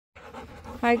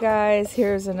Hi guys,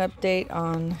 here's an update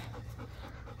on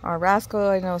our Rascal.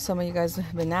 I know some of you guys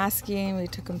have been asking. We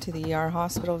took him to the ER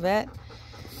hospital vet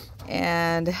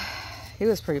and he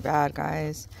was pretty bad,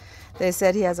 guys. They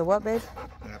said he has a what, babe?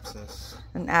 Abscess.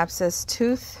 An abscess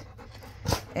tooth,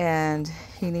 and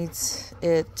he needs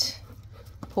it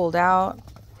pulled out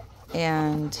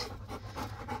and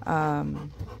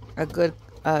a good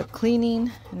cleaning.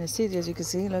 And as you can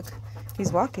see, look,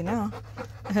 he's walking now.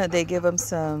 They give him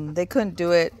some, they couldn't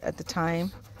do it at the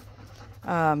time.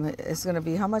 It's going to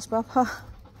be how much, Papa?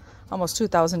 Almost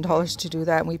 $2,000 to do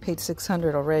that, and we paid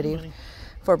 $600 already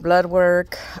for blood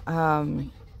work,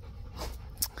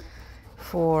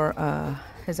 for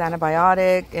his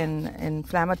antibiotic and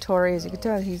inflammatory. As you can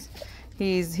tell, he's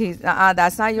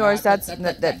that's not yours.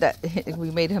 We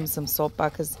made him some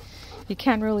sopa because he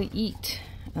can't really eat.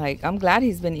 Like, I'm glad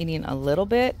he's been eating a little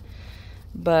bit.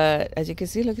 But as you can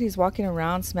see, look, he's walking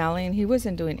around smelling. He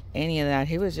wasn't doing any of that.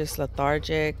 He was just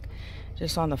lethargic,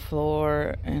 just on the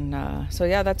floor. And so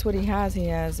yeah, that's what he has. He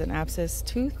has an abscess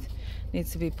tooth,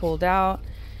 needs to be pulled out.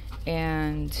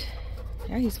 And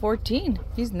yeah, he's 14.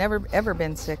 He's never ever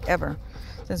been sick ever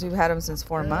since we've had him since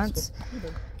 4 months.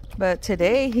 But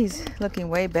today he's looking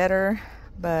way better.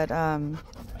 But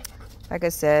like I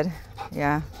said,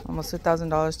 yeah, almost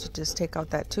 $2,000 to just take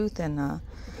out that tooth and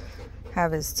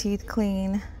have his teeth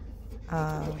clean,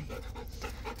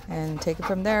 and take it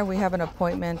from there. We have an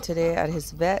appointment today at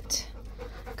his vet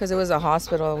because it was a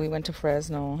hospital. We went to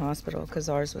Fresno Hospital because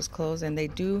ours was closed, and they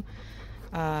do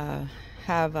have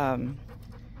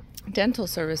dental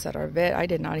service at our vet. I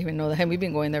did not even know that, and we've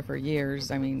been going there for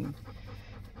years. I mean,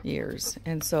 years.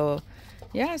 And so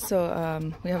yeah,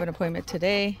 so we have an appointment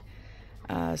today,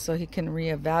 so he can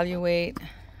reevaluate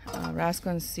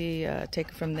Rascal and see, take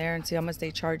it from there and see how much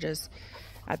they charge us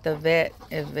at the vet,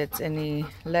 if it's any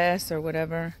less or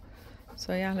whatever.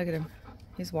 So yeah, look at him,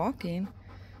 he's walking,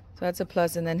 so that's a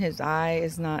plus. And then his eye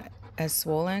is not as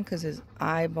swollen because his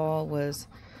eyeball was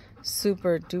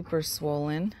super duper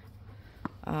swollen.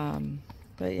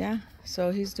 But yeah,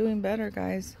 so he's doing better,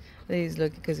 guys. He's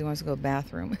looking because he wants to go to the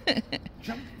bathroom.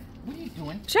 What are you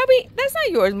doing? Shelby, that's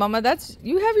not yours, Mama. That's,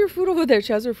 you have your food over there.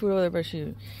 She has her food over there, but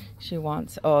she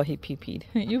wants, oh, he pee-peed.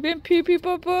 You been pee-pee,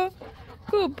 Papa?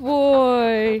 Good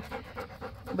boy.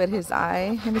 But his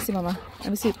eye, let me see, Mama. Let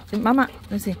me see. Mama,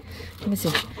 let me see. Let me see.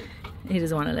 He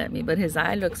doesn't want to let me, but his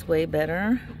eye looks way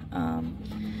better.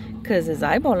 Because his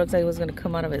eyeball looks like it was going to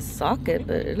come out of his socket,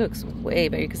 but it looks way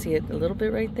better. You can see it a little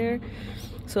bit right there.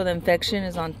 So the infection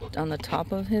is on the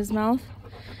top of his mouth.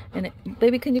 And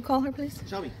baby, can you call her, please?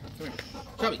 Shelby, come here.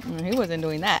 Shelby. He wasn't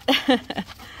doing that.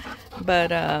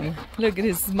 But look at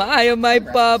his smile, my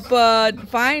Papa.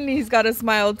 Finally, he's got a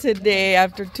smile today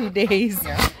after 2 days.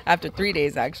 Yeah. After 3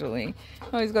 days, actually.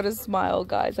 Oh, he's got a smile,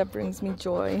 guys. That brings me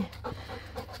joy.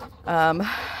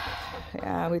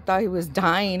 Yeah, we thought he was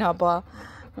dying, Papa,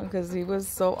 because he was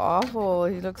so awful.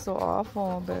 He looked so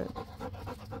awful, but...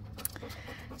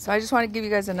 So I just want to give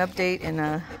you guys an update, and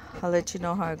I'll let you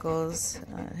know how it goes,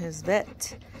 his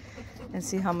vet, and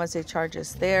see how much they charge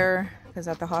us there. Because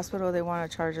at the hospital, they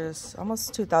want to charge us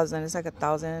almost $2,000. It's like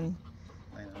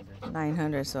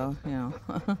 $1,900, so, you know.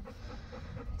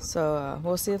 So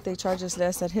we'll see if they charge us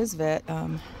less at his vet.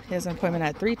 He has an appointment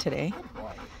at 3 today.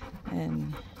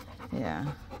 And,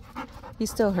 yeah.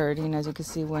 He's still hurting. As you can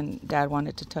see, when Dad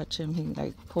wanted to touch him, he,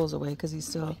 like, pulls away because he's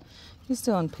still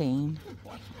in pain.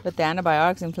 But the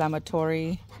antibiotics,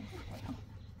 inflammatory,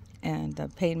 and the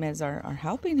pain meds are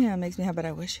helping him. Makes me happy. But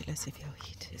I wish, let's see if he'll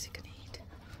eat. Is he gonna eat?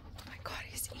 Oh my God,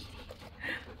 he's eating.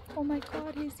 Oh my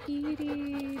God, he's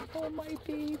eating. Oh my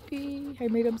baby. I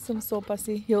made him some sopa.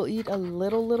 See, he'll eat a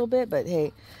little bit, but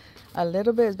hey, a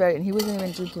little bit is better. And he wasn't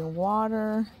even drinking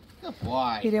water. Good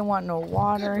boy. He didn't want no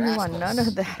water. He wanted none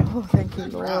of that. Oh, thank you,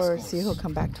 Lord. Rascals. See, he'll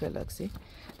come back to it. Look, see.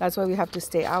 That's why we have to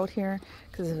stay out here,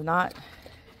 because if not,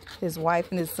 his wife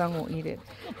and his son will eat it.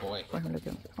 Good boy. Look at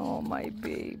him. Oh, my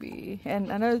baby.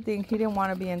 And another thing, he didn't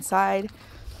want to be inside.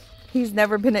 He's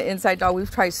never been an inside dog. We've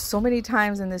tried so many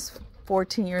times in this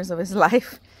 14 years of his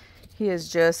life. He is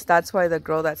just, that's why the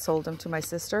girl that sold him to my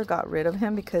sister got rid of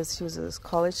him, because she was a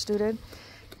college student.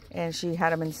 And she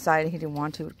had him inside, and he didn't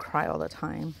want to. He would cry all the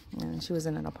time. And she was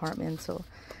in an apartment, so...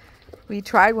 We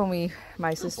tried when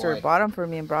my sister bought him for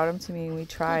me and brought him to me, and we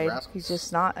tried. He's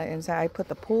just not inside. I put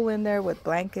the pool in there with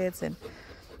blankets and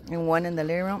one in the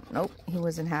living room. Nope, he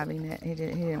wasn't having it. He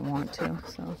didn't want to.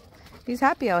 So he's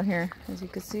happy out here, as you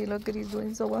can see. Look at, he's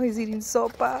doing so well. He's eating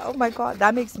sopa. Oh my God,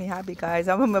 that makes me happy, guys.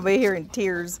 I'm gonna be here in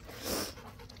tears.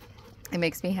 It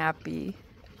makes me happy.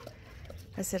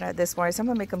 I said this morning, so I'm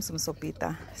gonna make him some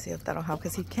sopita. See if that'll help,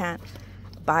 because he can't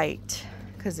bite,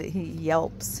 because he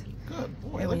yelps. Good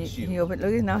boy. And Look when at you. he opened,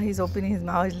 look at now he's opening his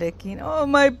mouth, he's licking. Oh,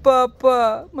 my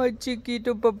papa, my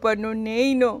chiquito papa no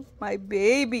neno, my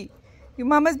baby. You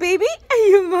mama's baby? Are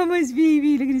you mama's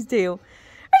baby? Look at his tail.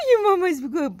 Are you mama's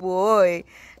good boy?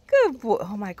 Good boy.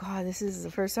 Oh my God, this is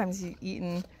the first time he's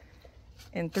eaten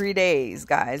in 3 days,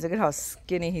 guys. Look at how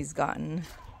skinny he's gotten.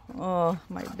 Oh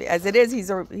my! As it is,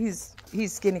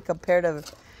 he's skinny compared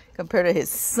to his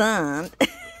son,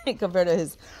 compared to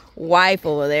his wife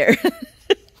over there.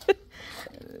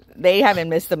 They haven't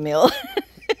missed a meal.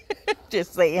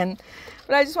 Just saying.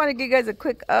 But I just want to give you guys a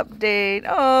quick update.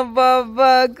 Oh,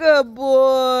 Bubba, good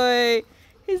boy.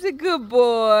 He's a good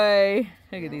boy.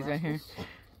 Look at these right here.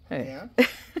 Yeah.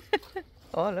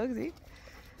 Oh, look, see.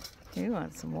 You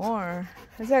want some more.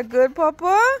 Is that good,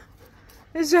 Papa?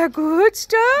 Is that good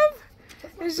stuff?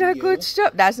 Is that good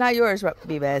stuff? That's not yours,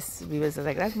 Bebas. Bebas is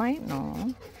like, that's mine?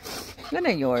 No. That's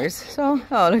not yours. So,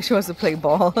 oh, look, she wants to play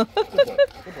ball.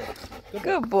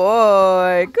 Good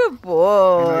boy. Good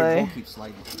boy.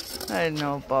 I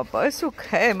know, Papa. It's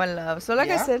okay, my love. So, like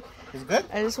I said, it's good.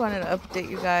 I just wanted to update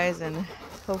you guys, and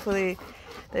hopefully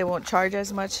they won't charge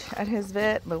as much at his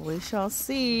vet, but we shall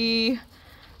see.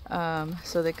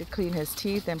 So they could clean his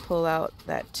teeth and pull out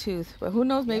that tooth. But who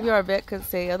knows? Maybe our vet could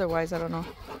say otherwise. I don't know.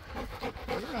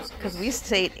 Because we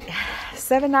stayed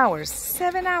 7 hours.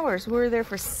 7 hours. We were there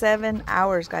for 7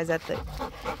 hours, guys, at the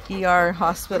ER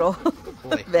hospital.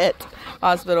 Vet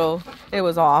hospital. It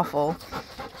was awful.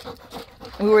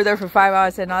 We were there for 5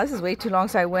 hours. I said, no, this is way too long.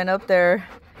 So I went up there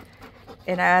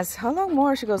and I asked, how long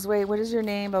more? She goes, wait, what is your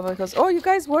name? Blah, blah. Goes, oh, you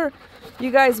guys were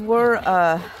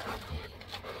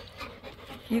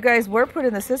put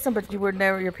in the system, but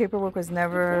your paperwork was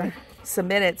never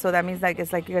submitted. So that means like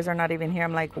it's like you guys are not even here.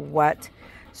 I'm like, what?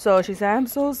 So she said, I'm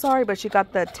so sorry, but she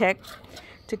got the tech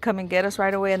to come and get us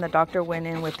right away, and the doctor went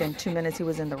in within 2 minutes. He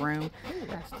was in the room.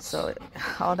 So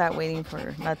all that waiting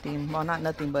for nothing. Well, not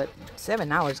nothing, but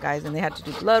 7 hours, guys. And they had to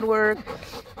do blood work,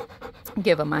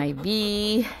 give him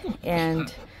IV,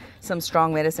 and some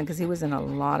strong medicine because he was in a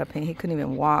lot of pain. He couldn't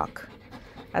even walk.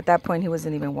 At that point, he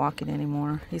wasn't even walking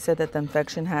anymore. He said that the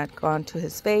infection had gone to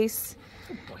his face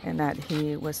and that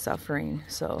he was suffering.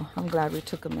 So I'm glad we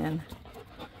took him in.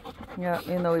 Yeah,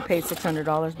 even though we paid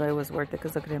 $600, but it was worth it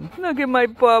because look at him. Look at my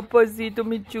papacito,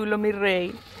 mi chulo, mi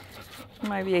rey.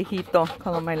 My viejito.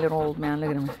 Call him my little old man. Look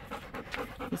at him.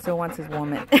 He still wants his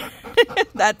woman.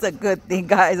 That's a good thing,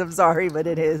 guys. I'm sorry, but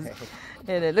it is.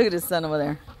 It is. Look at his son over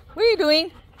there. What are you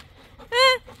doing?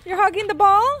 You're hugging the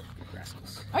ball?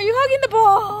 Are you hugging the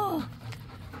ball?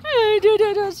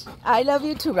 I love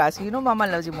you too, Rascal. You know Mama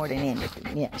loves you more than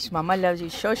anything. Yes, Mama loves you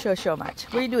so much.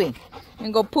 What are you doing? You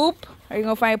gonna go poop? Are you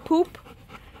gonna find poop?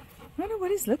 I don't know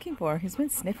what he's looking for. He's been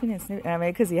sniffing and sniffing. I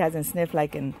mean, because he hasn't sniffed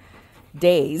like in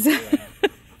days.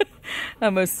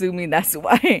 I'm assuming that's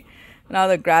why. Now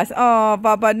the grass. Oh,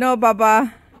 Baba, no,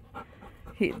 Baba.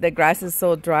 The grass is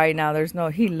so dry now.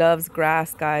 He loves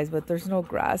grass, guys, but there's no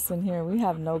grass in here. We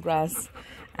have no grass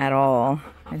at all,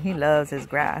 and he loves his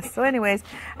grass. So anyways,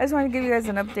 I just want to give you guys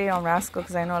an update on Rascal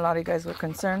because I know a lot of you guys were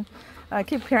concerned.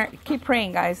 Keep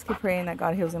praying, guys. Keep praying that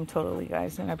God heals him totally,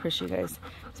 guys, and I appreciate you guys.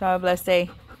 So have a blessed day.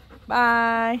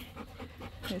 Bye.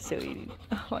 You're so eating.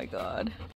 Oh my God.